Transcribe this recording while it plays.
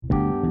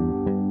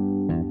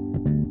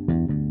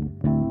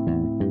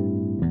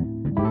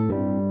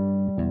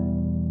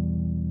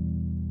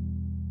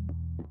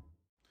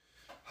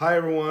Hi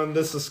everyone,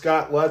 this is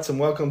Scott Lutz and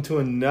welcome to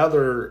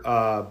another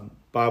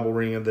Bible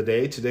reading of the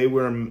day. Today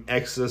we're in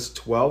Exodus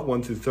 12,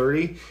 1 through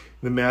 30,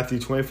 then Matthew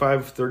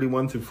 25,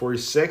 31 through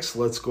 46.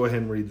 Let's go ahead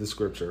and read the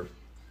scripture.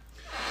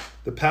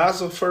 The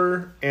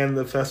Passover and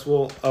the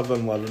Festival of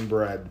Unleavened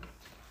Bread.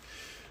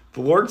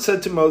 The Lord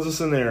said to Moses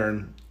and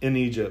Aaron in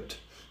Egypt,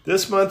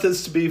 "This month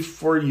is to be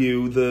for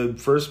you the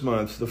first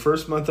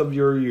month of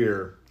your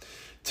year.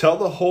 Tell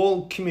the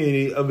whole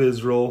community of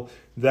Israel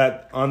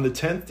that on the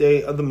 10th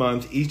day of the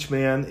month, each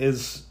man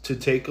is to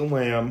take a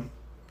lamb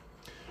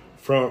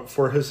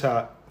for his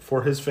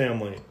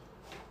family,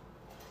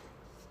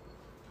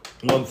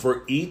 one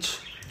for each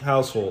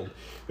household.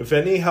 If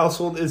any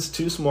household is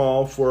too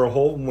small for a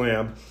whole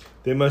lamb,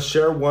 they must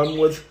share one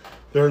with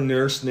their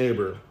nearest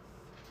neighbor.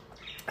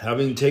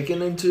 Having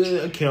taken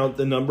into account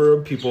the number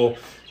of people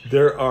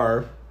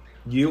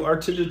you are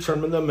to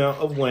determine the amount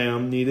of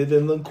lamb needed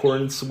in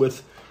accordance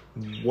with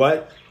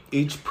what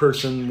each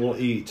person will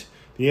eat.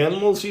 The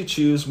animals you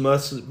choose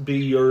must be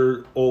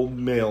your old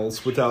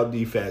males without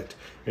defect,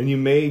 and you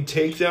may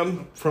take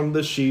them from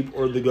the sheep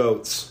or the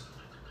goats.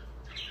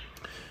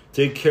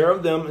 Take care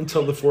of them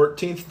until the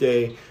 14th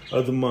day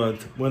of the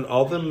month, when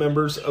all the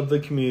members of the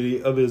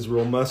community of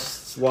Israel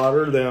must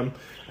slaughter them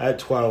at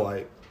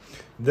twilight.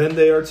 Then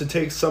they are to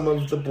take some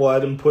of the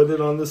blood and put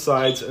it on the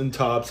sides and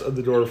tops of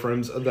the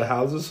doorframes of the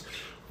houses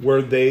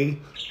where they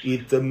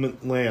eat the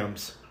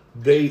lambs.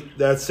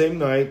 That same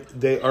night,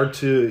 they are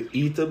to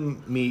eat the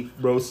meat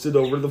roasted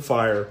over the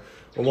fire,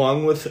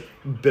 along with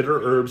bitter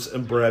herbs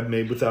and bread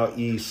made without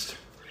yeast.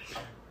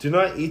 Do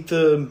not eat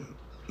the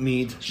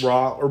meat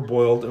raw or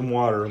boiled in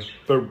water,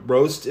 but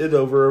roast it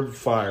over a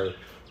fire,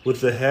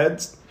 with the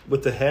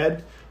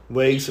head,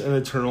 legs, and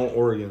internal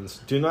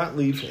organs. Do not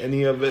leave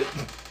any of it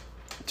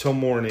till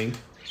morning.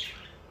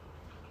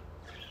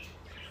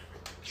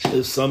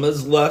 If some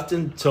is left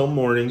until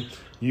morning,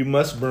 you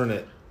must burn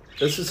it.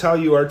 This is how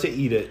you are to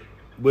eat it,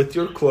 with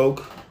your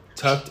cloak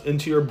tucked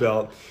into your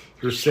belt,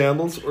 your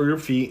sandals or your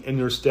feet, and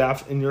your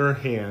staff in your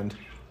hand.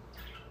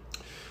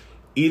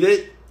 Eat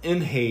it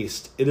in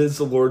haste. It is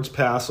the Lord's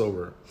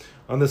Passover.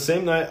 On the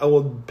same night I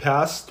will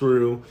pass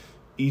through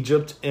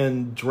Egypt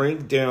and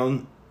strike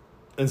down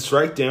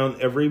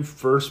every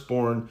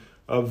firstborn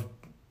of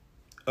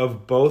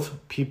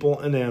both people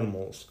and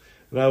animals.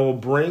 And I will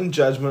bring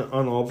judgment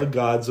on all the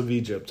gods of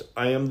Egypt.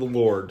 I am the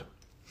Lord.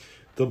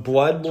 The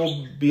blood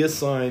will be a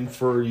sign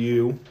for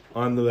you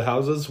on the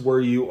houses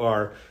where you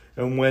are,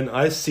 and when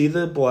I see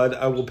the blood,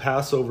 I will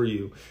pass over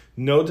you.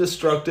 No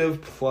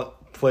destructive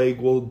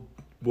plague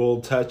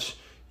will touch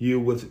you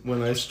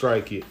when I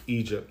strike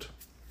Egypt.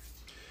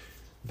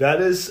 That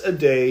is a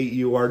day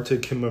you are to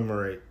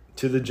commemorate.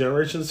 To the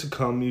generations to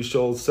come you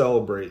shall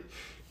celebrate.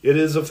 It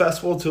is a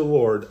festival to the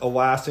Lord, a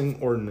lasting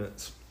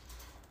ordinance.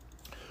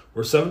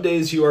 For 7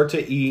 days you are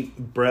to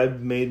eat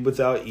bread made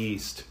without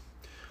yeast.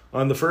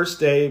 On the first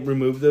day,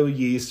 remove the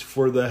yeast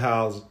for your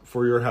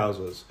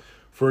houses.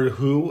 For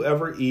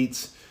whoever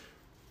eats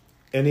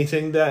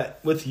anything that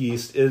with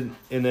yeast in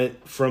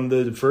it from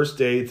the first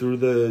day through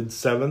the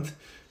 7th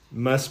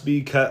must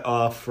be cut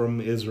off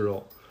from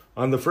Israel.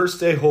 On the first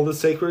day, hold a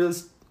sacred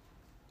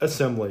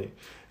assembly,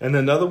 and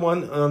another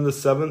one on the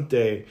 7th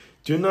day.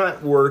 Do no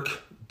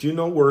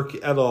work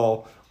at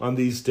all on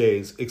these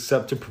days,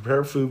 except to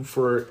prepare food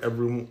for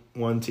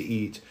everyone to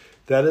eat.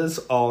 That is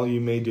all you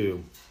may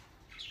do.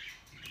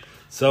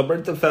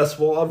 Celebrate the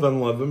festival of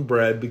unleavened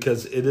bread,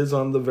 because it is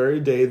on the very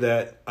day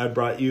that I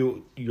brought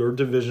you your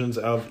divisions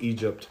out of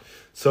Egypt.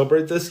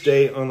 Celebrate this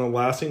day on a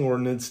lasting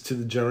ordinance to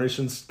the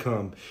generations to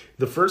come.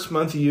 The first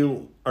month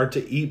you are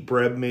to eat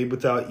bread made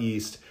without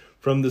yeast,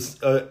 from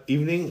the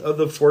evening of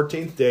the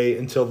 14th day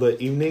until the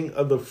evening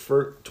of the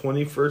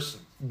 21st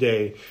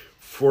day.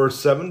 For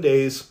 7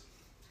 days,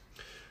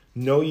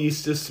 no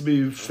yeast is to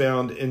be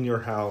found in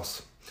your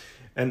house.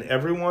 And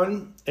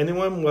anyone,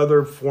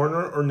 whether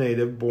foreigner or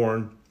native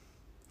born,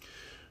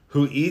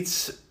 who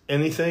eats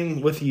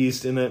anything with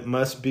yeast in it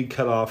must be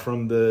cut off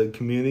from the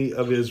community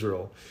of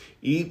Israel.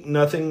 Eat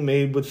nothing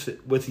made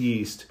with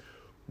yeast.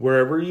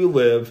 Wherever you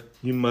live,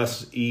 you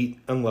must eat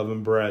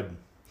unleavened bread.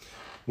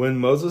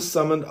 Moses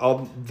summoned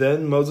all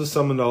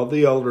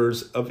the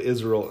elders of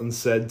Israel and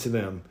said to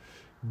them,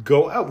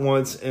 "Go at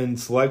once and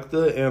select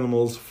the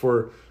animals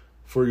for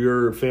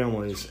your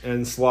families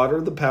and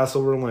slaughter the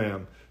Passover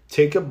lamb.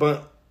 Take a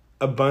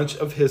bunch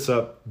of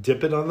hyssop,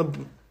 dip it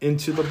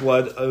into the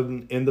blood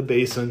in the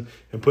basin,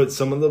 and put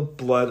some of the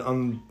blood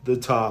on the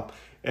top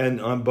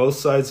and on both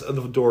sides of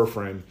the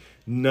doorframe.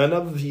 None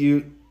of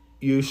you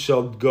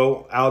shall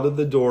go out of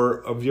the door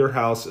of your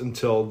house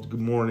until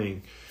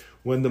morning.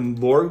 When the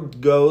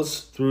Lord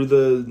goes through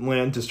the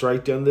land to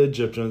strike down the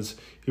Egyptians,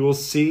 he will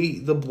see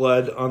the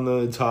blood on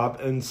the top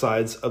and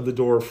sides of the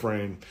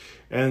doorframe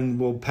and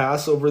will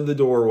pass over the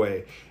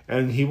doorway,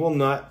 and he will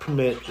not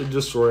permit the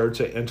destroyer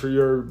to enter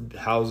your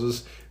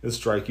houses and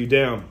strike you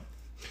down.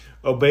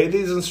 Obey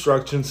these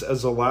instructions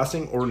as a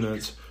lasting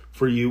ordinance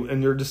for you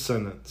and your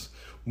descendants.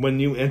 When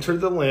you enter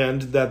the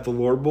land that the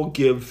Lord will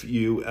give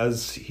you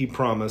as he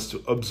promised,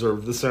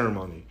 observe the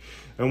ceremony.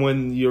 And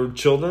when your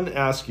children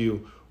ask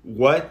you,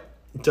 'What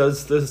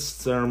does this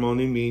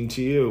ceremony mean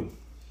to you?'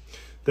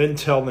 then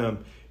tell them,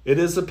 'It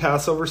is the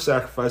Passover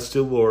sacrifice to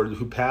the Lord,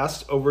 who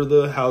passed over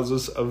the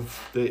houses of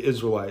the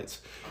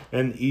Israelites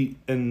and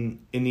in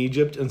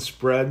Egypt and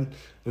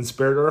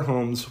spared our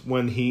homes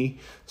when he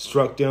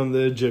struck down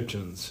the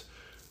Egyptians.'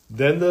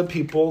 Then the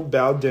people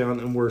bowed down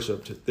and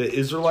worshipped. The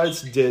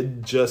Israelites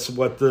did just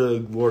what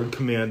the Lord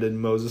commanded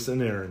Moses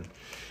and Aaron.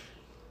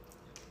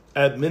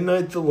 At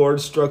midnight the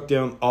Lord struck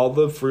down all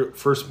the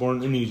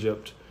firstborn in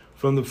Egypt,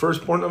 from the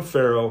firstborn of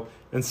Pharaoh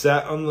who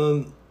sat on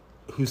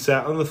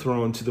the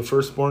throne, to the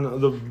firstborn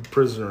of the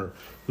prisoner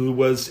who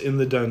was in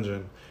the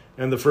dungeon,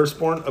 and the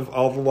firstborn of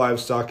all the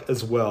livestock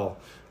as well.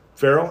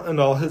 Pharaoh and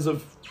all his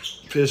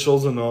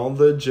officials and all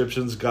the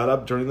Egyptians got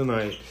up during the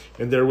night,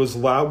 and there was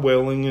loud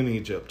wailing in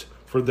Egypt,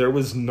 for there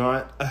was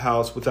not a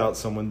house without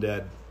someone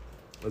dead."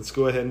 Let's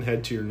go ahead and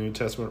head to your New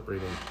Testament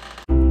reading.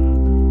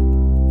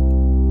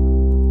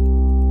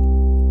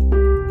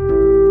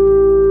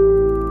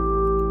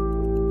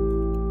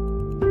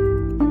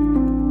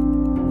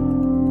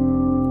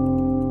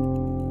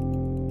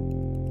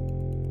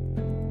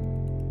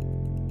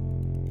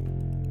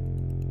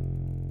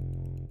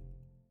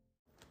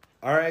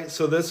 All right,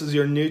 so this is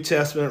your New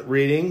Testament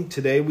reading.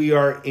 Today we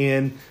are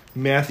in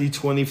Matthew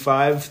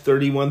 25,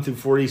 31 through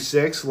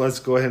 46. Let's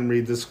go ahead and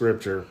read the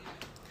scripture.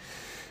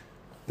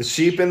 The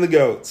sheep and the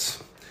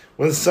goats.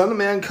 When the Son of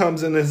Man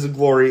comes in his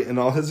glory and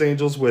all his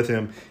angels with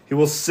him, he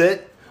will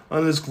sit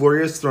on his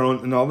glorious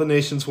throne, and all the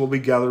nations will be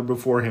gathered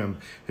before him.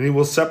 And he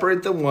will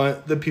separate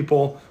the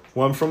people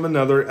one from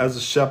another, as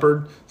a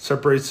shepherd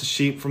separates the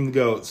sheep from the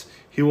goats.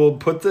 He will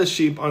put the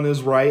sheep on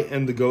his right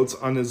and the goats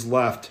on his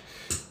left.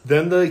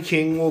 Then the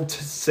king will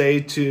say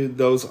to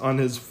those on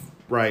his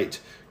right,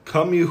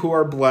 "Come, you who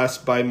are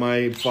blessed by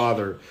my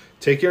Father.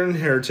 Take your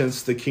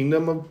inheritance, the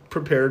kingdom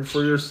prepared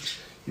for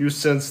you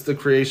since the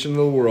creation of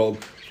the world.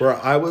 For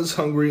I was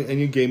hungry, and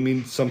you gave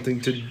me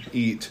something to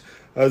eat.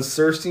 I was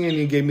thirsty, and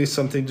you gave me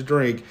something to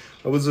drink.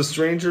 I was a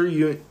stranger,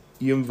 you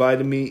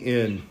invited me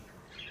in.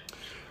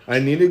 I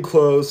needed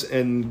clothes,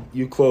 and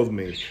you clothed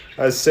me.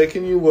 I was sick,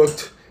 and you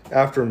looked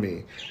after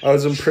me. I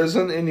was in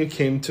prison, and you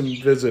came to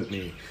visit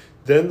me."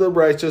 Then the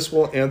righteous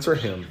will answer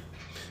him,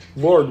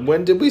 "Lord,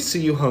 when did we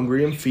see you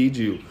hungry and feed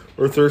you,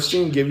 or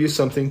thirsty and give you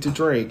something to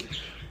drink?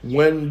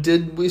 When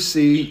did we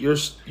see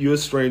you a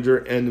stranger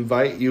and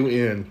invite you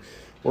in,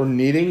 or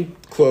needing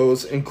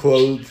clothes and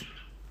clothe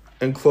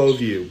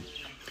you?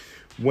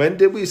 When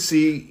did we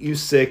see you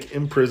sick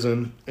in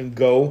prison and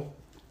go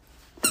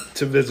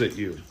to visit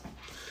you?"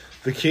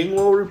 The king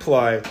will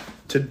reply,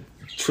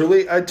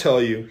 "Truly I tell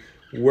you,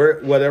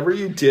 whatever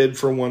you did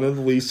for one of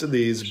the least of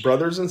these,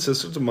 brothers and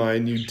sisters of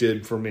mine, you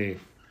did for me."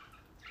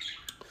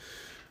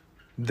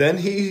 Then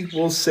he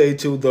will say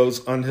to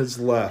those on his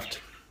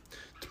left,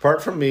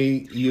 "Depart from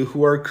me, you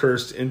who are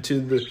cursed, into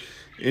the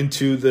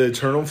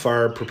eternal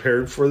fire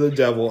prepared for the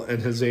devil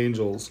and his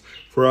angels.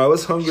 For I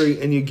was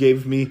hungry, and you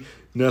gave me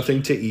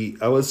nothing to eat.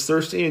 I was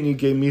thirsty, and you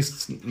gave me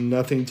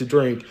nothing to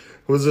drink.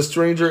 I was a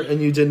stranger,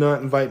 and you did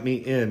not invite me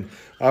in.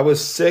 I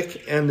was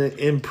sick and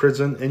in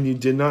prison, and you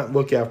did not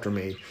look after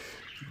me."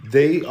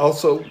 They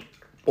also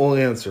will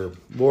answer,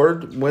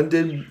 "Lord, when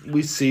did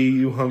we see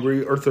you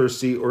hungry or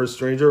thirsty, or a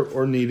stranger,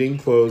 or needing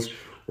clothes,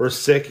 or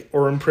sick,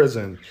 or in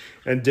prison,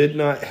 and did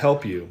not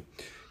help you?"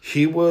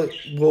 He will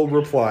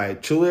reply,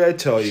 "Truly I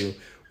tell you,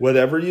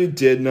 whatever you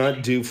did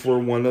not do for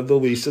one of the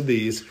least of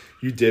these,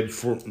 you did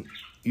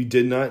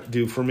not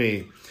do for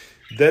me."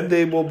 Then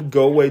they will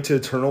go away to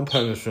eternal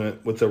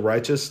punishment, but the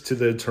righteous to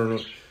eternal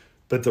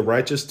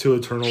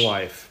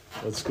life.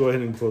 Let's go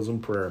ahead and close in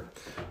prayer.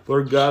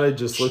 Lord God, I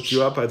just lift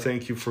you up. I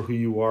thank you for who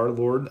you are,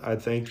 Lord. I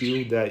thank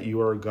you that you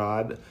are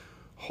God,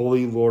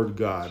 holy Lord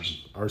God,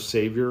 our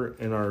Savior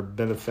and our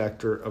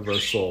benefactor of our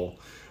soul.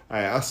 I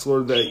ask,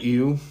 Lord, that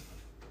you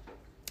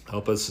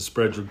help us to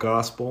spread your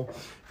gospel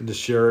and to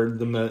share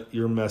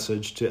your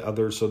message to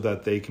others so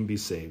that they can be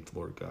saved,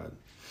 Lord God.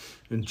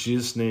 In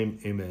Jesus' name,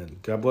 amen.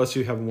 God bless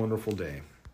you. Have a wonderful day.